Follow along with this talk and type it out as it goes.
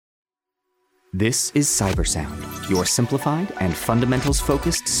This is Cybersound, your simplified and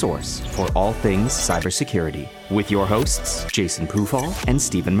fundamentals-focused source for all things cybersecurity, with your hosts, Jason Pufall and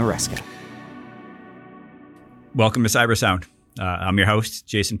Stephen Maresca. Welcome to Cybersound. I'm your host,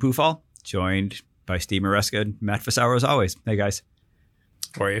 Jason Pufall, joined by Steve Maresca and Matt Fasauer as always. Hey, guys.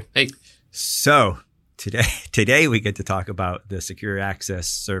 How are you? Hey. So today we get to talk about the Secure Access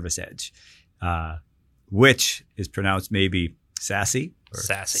Service Edge, which is pronounced maybe SASE.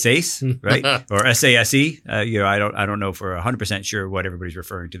 SASE, right? Or SASE. I don't know for 100% sure what everybody's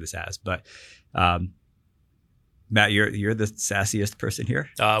referring to this as, but Matt, you're the sassiest person here.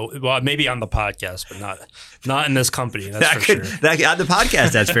 Well, maybe on the podcast, but not in this company. That's sure. On the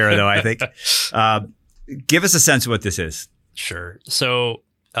podcast, that's fair though. I think. Give us a sense of what this is. Sure. So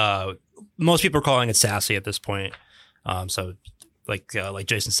most people are calling it SASE at this point. So like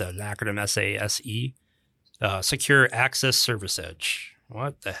Jason said, an acronym SASE, Secure Access Service Edge.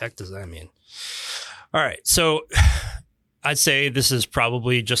 What the heck does that mean? All right. So I'd say this is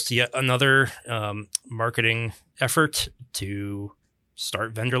probably just yet another marketing effort to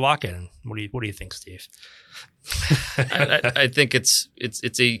start vendor lock-in. What do you think, Steve? I think it's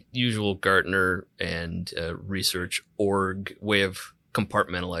a usual Gartner and research org way of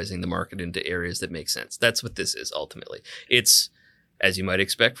compartmentalizing the market into areas that make sense. That's what this is ultimately. It's, as you might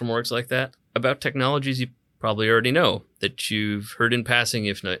expect from orgs like that, about technologies you probably already know that you've heard in passing,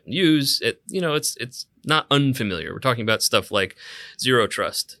 if not use it. It's not unfamiliar. We're talking about stuff like zero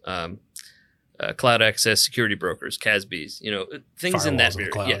trust, cloud access security brokers, CASBs, things in that area.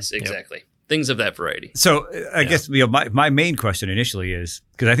 Yes, exactly. Yep. Things of that variety. So I guess my main question initially is,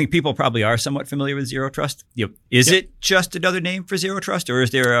 because I think people probably are somewhat familiar with zero trust. Is it just another name for zero trust, or is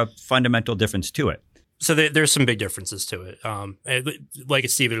there a fundamental difference to it? So there's some big differences to it. Like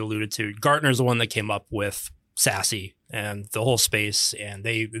Steve alluded to, Gartner's the one that came up with SASE and the whole space, and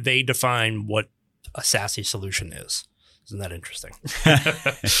they define what a SASE solution is. Isn't that interesting?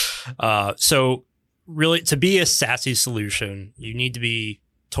 So really, to be a SASE solution, you need to be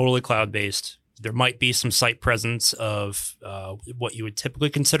totally cloud-based. There might be some site presence of what you would typically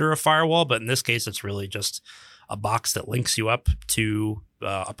consider a firewall, but in this case, it's really just a box that links you up to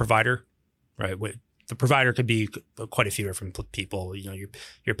a provider, right? The provider could be quite a few different people.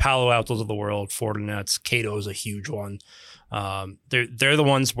 Your Palo Altos of the world, Fortinets, Cato is a huge one. They're the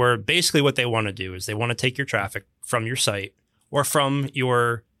ones where basically what they want to do is they want to take your traffic from your site or from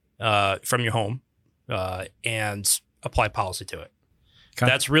your home and apply policy to it. Okay.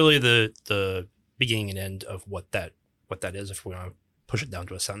 That's really the beginning and end of what that is. If we want to push it down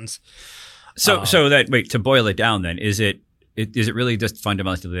to a sentence. So to boil it down, then is it really just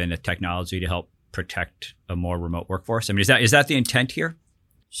fundamentally then a technology to help protect a more remote workforce? I mean, is that the intent here?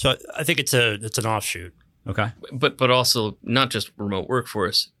 So I think it's an offshoot. Okay, but also not just remote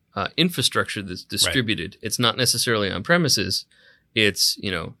workforce, infrastructure that's distributed. Right. It's not necessarily on premises. It's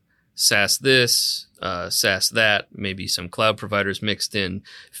SaaS this, SaaS that, maybe some cloud providers mixed in,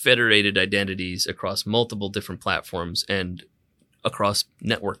 federated identities across multiple different platforms and across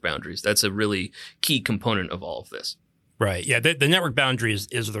network boundaries. That's a really key component of all of this. Right. Yeah. The network boundary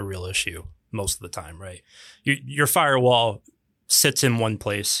is the real issue most of the time, right? Your firewall sits in one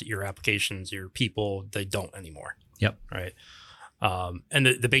place. Your applications, your people, they don't anymore. Yep. Right. And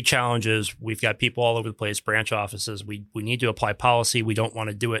the big challenge is we've got people all over the place, branch offices. We need to apply policy. We don't want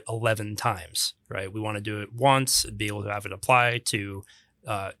to do it 11 times, right? We want to do it once and be able to have it apply to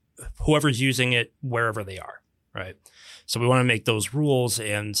whoever's using it wherever they are, right? So we want to make those rules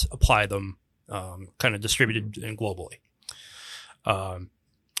and apply them kind of distributed and globally.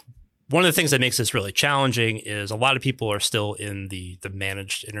 One of the things that makes this really challenging is a lot of people are still in the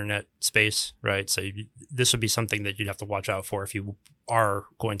managed internet space, right? So this would be something that you'd have to watch out for if you are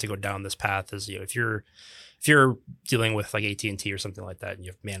going to go down this path. Is if you're dealing with like AT&T or something like that, and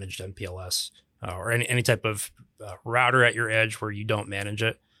you have managed MPLS or any type of router at your edge where you don't manage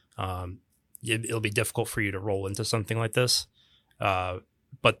it, it'll be difficult for you to roll into something like this.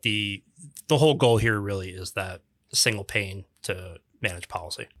 But the whole goal here really is that single pane to manage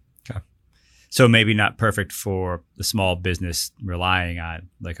policy. Okay. So maybe not perfect for the small business relying on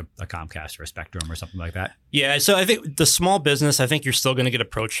like a Comcast or a Spectrum or something like that. Yeah. So I think the small business, I think you're still going to get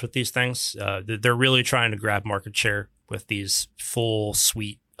approached with these things. They're really trying to grab market share with these full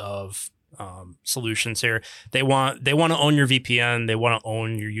suite of solutions here. They want to own your VPN. They want to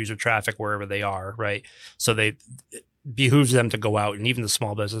own your user traffic wherever they are. Right. So it behooves them to go out, and even the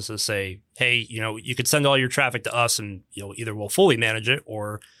small businesses say, hey, you could send all your traffic to us and either we'll fully manage it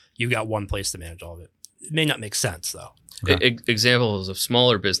or you got one place to manage all of it. It may not make sense, though. Okay. Examples of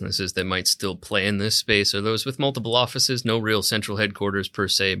smaller businesses that might still play in this space are those with multiple offices, no real central headquarters per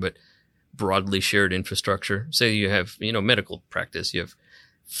se, but broadly shared infrastructure. Say you have, medical practice, you have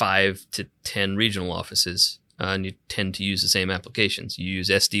 5 to 10 regional offices, and you tend to use the same applications. You use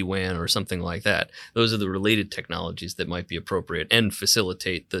SD-WAN or something like that. Those are the related technologies that might be appropriate and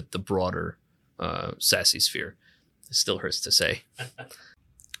facilitate the broader SASE sphere. It still hurts to say.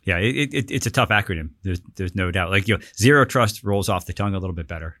 Yeah, it's a tough acronym. There's no doubt. Like, Zero Trust rolls off the tongue a little bit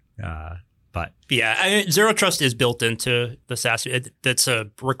better. But yeah, Zero Trust is built into the SASE. That's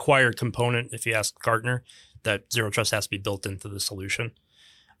a required component, if you ask Gartner, that Zero Trust has to be built into the solution.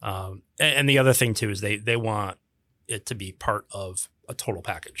 And the other thing too is they want it to be part of a total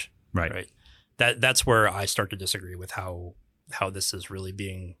package. Right. That's where I start to disagree with how this is really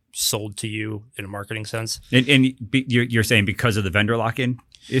being sold to you in a marketing sense. And you're saying because of the vendor lock-in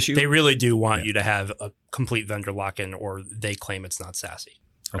issue? They really do want you to have a complete vendor lock-in, or they claim it's not SASE.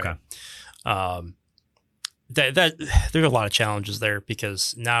 Right? Okay. There's a lot of challenges there,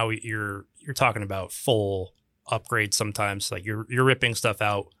 because now you're talking about full upgrades sometimes. Like you're ripping stuff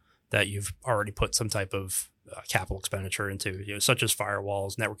out that you've already put some type of capital expenditure into, such as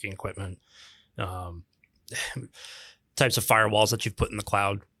firewalls, networking equipment, types of firewalls that you've put in the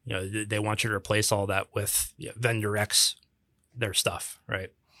cloud. They want you to replace all that with vendor X, their stuff, right?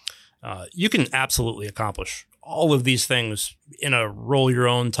 You can absolutely accomplish all of these things in a roll your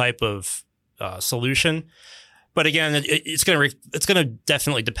own type of solution. But again, it's going to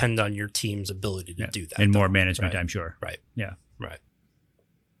definitely depend on your team's ability to do that. And more management, I'm sure. Right. Yeah. Right.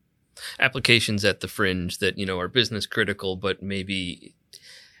 Applications at the fringe that, are business critical, but maybe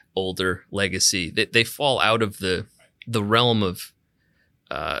older legacy, they fall out of the realm of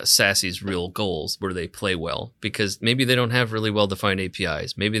SASE's real goals, where they play well, because maybe they don't have really well-defined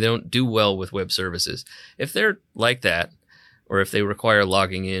APIs. Maybe they don't do well with web services. If they're like that, or if they require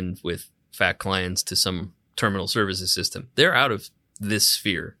logging in with fat clients to some terminal services system, they're out of this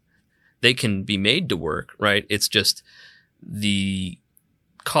sphere. They can be made to work, right? It's just the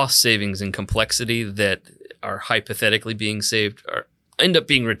cost savings and complexity that are hypothetically being saved end up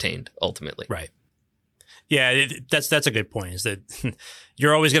being retained ultimately. Right. Yeah, that's a good point, is that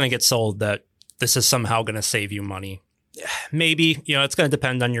you're always going to get sold that this is somehow going to save you money. Maybe, it's going to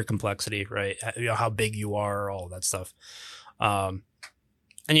depend on your complexity, right? How big you are, all that stuff. And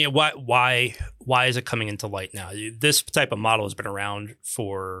why is it coming into light now? This type of model has been around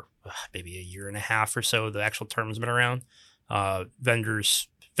for maybe a year and a half or so. The actual term has been around. Vendors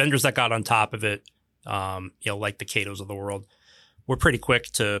that got on top of it, like the Catos of the world, were pretty quick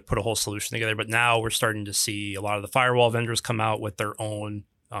to put a whole solution together. But now we're starting to see a lot of the firewall vendors come out with their own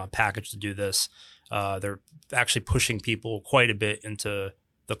package to do this. They're actually pushing people quite a bit into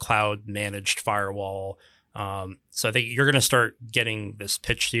the cloud managed firewall. So I think you're going to start getting this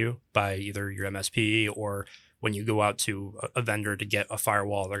pitched to you by either your MSP, or when you go out to a vendor to get a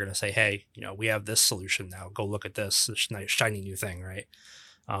firewall, they're going to say, hey, we have this solution now. Go look at this nice shiny new thing, right?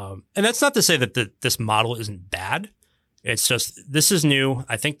 And that's not to say that this model isn't bad. It's just, this is new.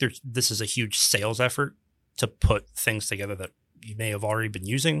 I think this is a huge sales effort to put things together that you may have already been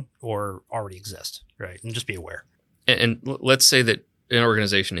using or already exist, right? And just be aware. And let's say that an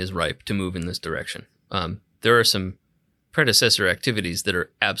organization is ripe to move in this direction. There are some predecessor activities that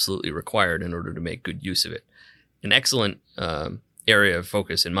are absolutely required in order to make good use of it. An excellent area of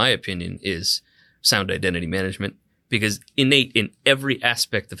focus, in my opinion, is sound identity management, because innate in every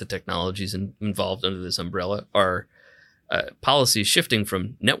aspect of the technologies involved under this umbrella are policies shifting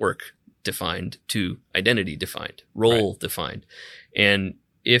from network defined to identity defined, role defined. And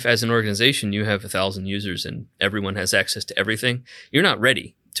if as an organization you have 1,000 users and everyone has access to everything, you're not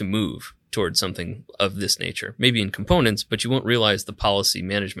ready to move towards something of this nature. Maybe in components, but you won't realize the policy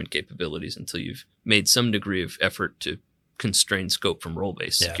management capabilities until you've made some degree of effort to constrain scope from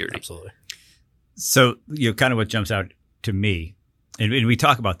role-based security. Absolutely. So, kind of what jumps out to me, and we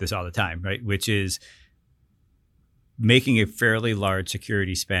talk about this all the time, right? Which is making a fairly large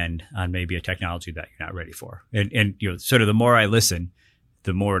security spend on maybe a technology that you're not ready for. And sort of the more I listen,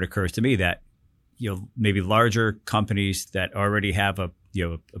 the more it occurs to me that, maybe larger companies that already have a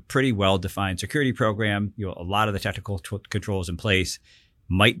pretty well-defined security program, a lot of the technical controls in place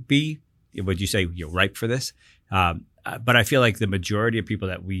might be, would you say, ripe for this? But I feel like the majority of people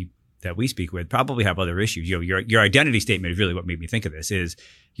that we speak with probably have other issues. Your identity statement is really what made me think of this. Is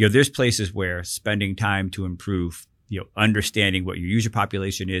there's places where spending time to improve, understanding what your user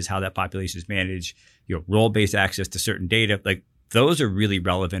population is, how that population is managed, role-based access to certain data, like those are really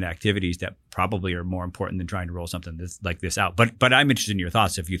relevant activities that probably are more important than trying to roll something like this out. But I'm interested in your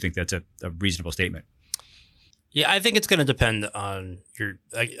thoughts if you think that's a reasonable statement. Yeah, I think it's going to depend on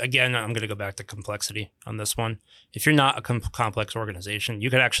again, I'm going to go back to complexity on this one. If you're not a complex organization, you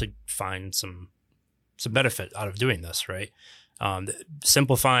could actually find some benefit out of doing this, right?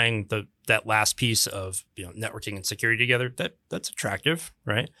 Simplifying that last piece of networking and security together, that's attractive,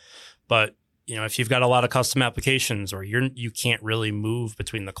 right? But if you've got a lot of custom applications, or you can't really move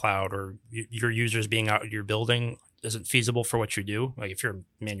between the cloud, or your users being out of your building isn't feasible for what you do, like if you're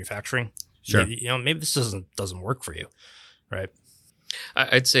manufacturing, sure, maybe this doesn't work for you, right?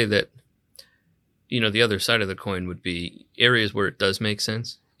 I'd say that the other side of the coin would be areas where it does make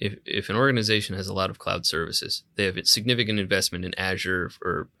sense. If an organization has a lot of cloud services, they have a significant investment in Azure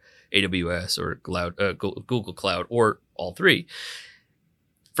or AWS or Google Cloud, or all three.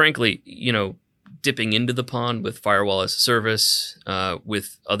 Frankly, dipping into the pond with firewall as a service,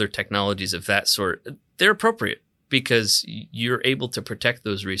 with other technologies of that sort, they're appropriate because you're able to protect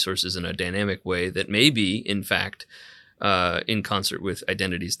those resources in a dynamic way that may be, in fact, in concert with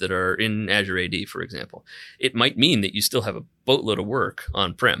identities that are in Azure AD, for example. It might mean that you still have a boatload of work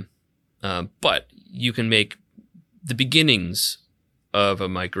on-prem, but you can make the beginnings of a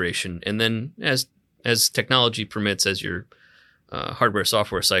migration, and then as technology permits, as your hardware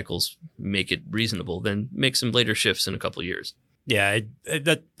software cycles make it reasonable, then make some later shifts in a couple of years. Yeah,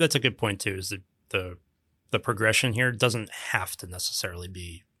 that's a good point too. Is that the progression here doesn't have to necessarily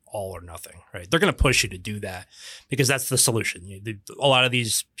be all or nothing, right? They're going to push you to do that because that's the solution. A lot of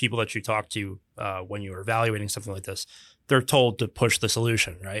these people that you talk to when you are evaluating something like this, they're told to push the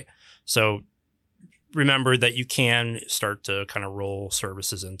solution, right? So remember that you can start to kind of roll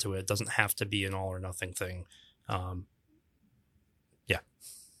services into it. It doesn't have to be an all or nothing thing.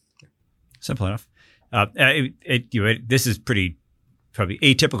 Simple enough. This is probably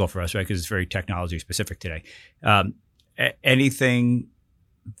atypical for us, right? Because it's very technology specific today. Anything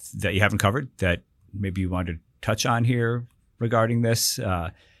that you haven't covered that maybe you wanted to touch on here regarding this?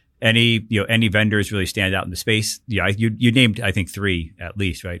 Any vendors really stand out in the space? Yeah, you named, I think, 3 at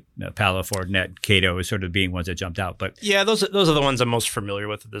least, right? Palo, Fortinet, Cato is sort of being ones that jumped out. But yeah, those are the ones I'm most familiar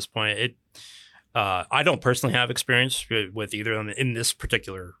with at this point. I don't personally have experience with either of them in this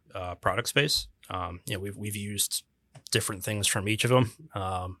particular product space. We've used different things from each of them.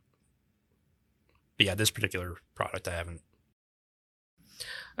 But yeah, this particular product I haven't.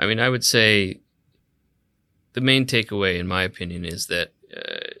 I mean, I would say the main takeaway, in my opinion, is that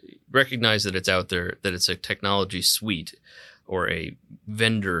recognize that it's out there, that it's a technology suite or a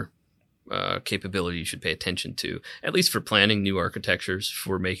vendor capability you should pay attention to, at least for planning new architectures,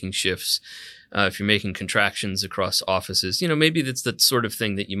 for making shifts. If you're making contractions across offices, maybe that's the sort of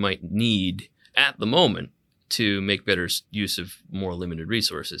thing that you might need at the moment to make better use of more limited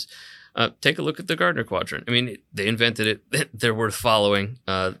resources. Take a look at the Gartner Quadrant. I mean, they invented it. They're worth following.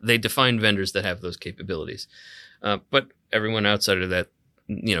 They define vendors that have those capabilities. But everyone outside of that,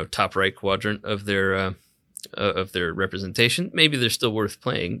 top right quadrant of their representation, maybe they're still worth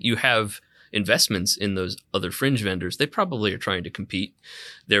playing. You have investments in those other fringe vendors. They probably are trying to compete.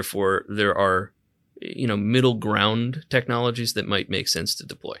 Therefore, there are, middle ground technologies that might make sense to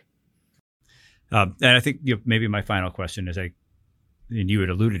deploy. And I think maybe my final question is, and you had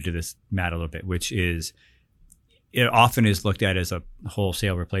alluded to this, Matt, a little bit, which is it often is looked at as a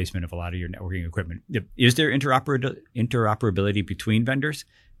wholesale replacement of a lot of your networking equipment. Is there interoperability between vendors?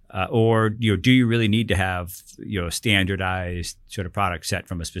 Or do you really need to have standardized sort of product set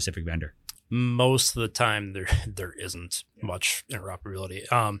from a specific vendor? Most of the time, there isn't much interoperability.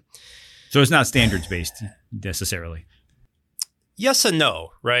 So it's not standards based necessarily. Yes and no,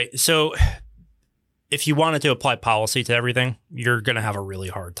 right? So if you wanted to apply policy to everything, you're going to have a really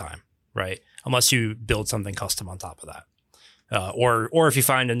hard time, right? Unless you build something custom on top of that. Or if you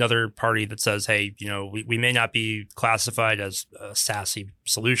find another party that says, hey, we may not be classified as a SASE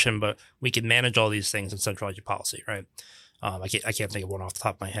solution, but we can manage all these things and centralize your policy, right? I can't think of one off the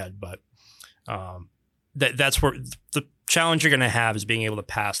top of my head, but that's where the challenge you're going to have is being able to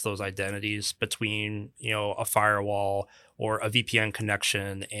pass those identities between, a firewall or a VPN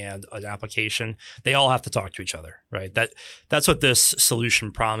connection and an application. They all have to talk to each other, right? That's what this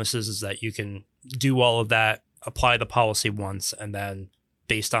solution promises, is that you can do all of that, apply the policy once, and then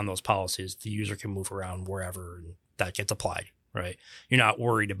based on those policies, the user can move around wherever and that gets applied, right? You're not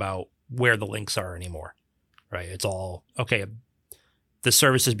worried about where the links are anymore, right? It's all, okay, the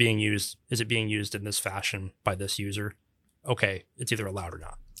service is being used. Is it being used in this fashion by this user? Okay, it's either allowed or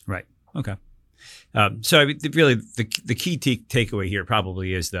not. Right. Okay. So I mean, really, the key takeaway here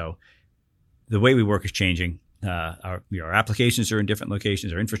probably is, though, the way we work is changing. our applications are in different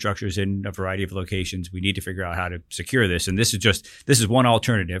locations, our infrastructure is in a variety of locations. We need to figure out how to secure this. And this is one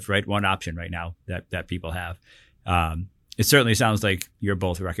alternative, right? One option right now that people have. It certainly sounds like you're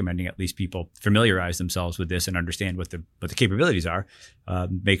both recommending at least people familiarize themselves with this and understand what the capabilities are,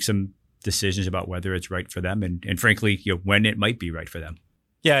 make some decisions about whether it's right for them, and frankly, when it might be right for them.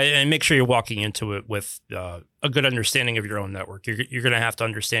 Yeah, and make sure you're walking into it with a good understanding of your own network. You're going to have to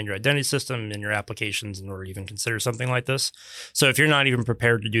understand your identity system and your applications in order to even consider something like this. So if you're not even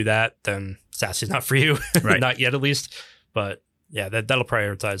prepared to do that, then SASE is not for you, right. Not yet at least. But yeah, that'll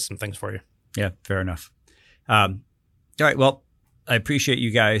prioritize some things for you. Yeah, fair enough. All right, well, I appreciate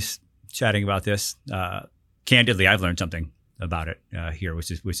you guys chatting about this. Candidly, I've learned something about it here, which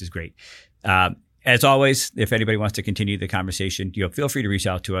is great. As always, if anybody wants to continue the conversation, feel free to reach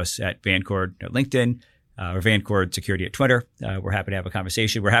out to us at Vancord at LinkedIn or Vancord Security at Twitter. We're happy to have a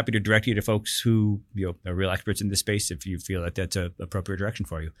conversation. We're happy to direct you to folks who are real experts in this space if you feel that that's an appropriate direction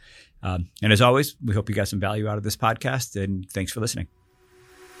for you. And as always, we hope you got some value out of this podcast, and thanks for listening.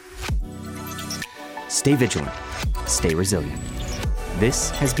 Stay vigilant. Stay resilient. This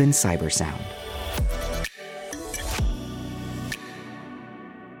has been CyberSound.